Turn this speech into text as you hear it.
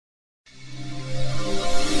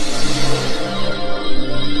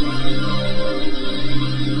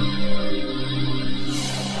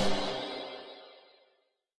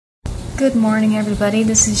Good morning, everybody.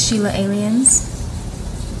 This is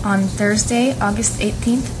Sheilaaliens on Thursday, August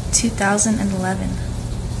 18th, 2011.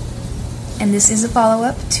 And this is a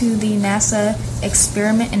follow-up to the NASA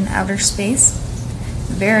experiment in outer space.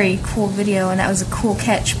 Very cool video, and that was a cool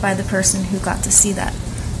catch by the person who got to see that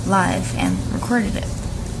live and recorded it.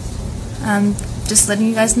 Just letting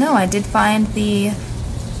you guys know, I did find the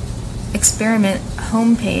experiment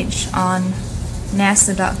homepage on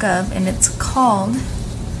nasa.gov, and it's called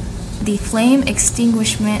the Flame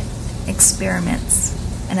Extinguishment Experiments.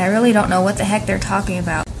 And I really don't know what the heck they're talking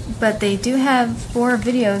about. But they do have 4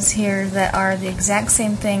 videos here that are the exact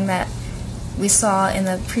same thing that we saw in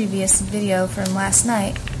the previous video from last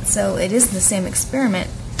night. So it is the same experiment.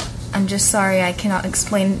 I'm just sorry I cannot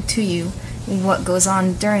explain to you what goes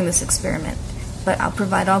on during this experiment. But I'll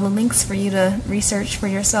provide all the links for you to research for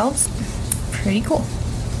yourselves. Pretty cool.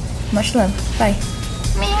 Much love. Bye.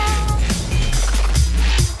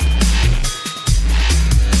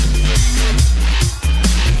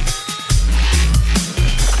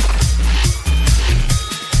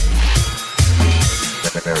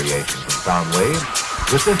 Variations in sound waves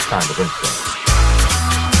with this kind of instrument.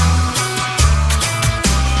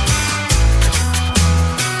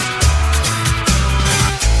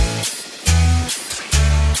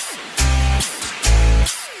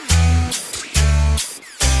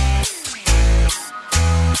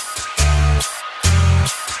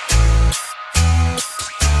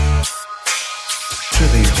 To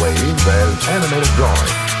these waves as animated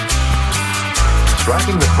drawings.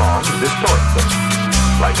 Striking the prongs distorts them.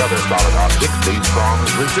 Like other solid objects, these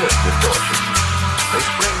prongs resist distortion. They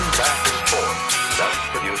spring back and forth, thus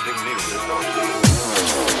producing new distortion.